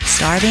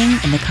Starving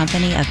in the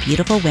Company of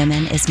Beautiful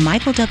Women is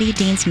Michael W.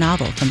 Dean's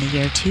novel from the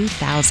year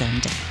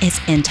 2000.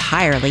 It's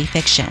entirely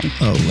fiction.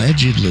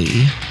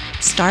 Allegedly.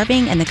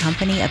 Starving in the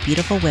Company of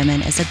Beautiful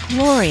Women is a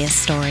glorious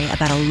story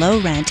about a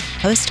low-rent,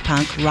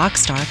 post-punk rock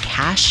star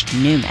Cash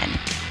Newman.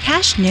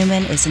 Cash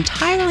Newman is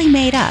entirely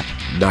made up.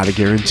 Not a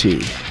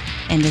guarantee.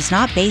 And is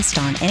not based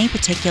on any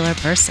particular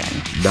person.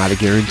 Not a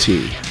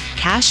guarantee.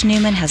 Cash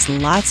Newman has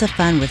lots of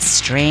fun with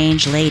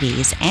strange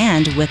ladies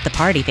and with the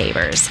party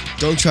favors.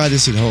 Don't try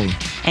this at home.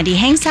 And he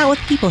hangs out with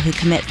people who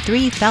commit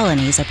 3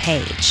 felonies a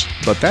page.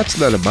 But that's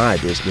none of my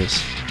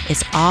business.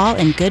 It's all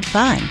in good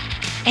fun.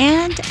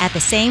 And at the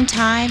same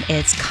time,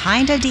 it's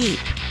kinda deep,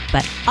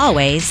 but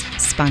always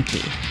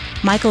spunky.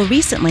 Michael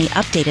recently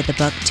updated the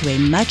book to a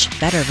much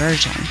better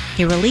version.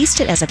 He released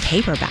it as a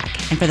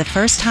paperback and for the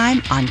first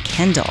time on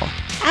Kindle.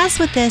 As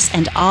with this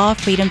and all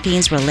Freedom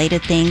Fiends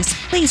related things,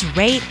 please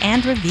rate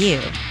and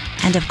review.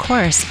 And of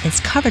course, it's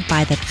covered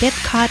by the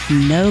BIPCOT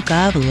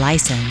NoGov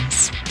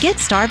license. Get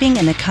Starving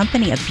in the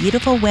Company of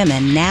Beautiful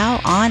Women now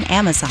on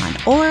Amazon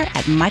or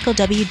at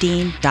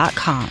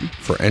michaelwdean.com.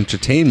 For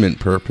entertainment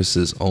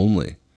purposes only.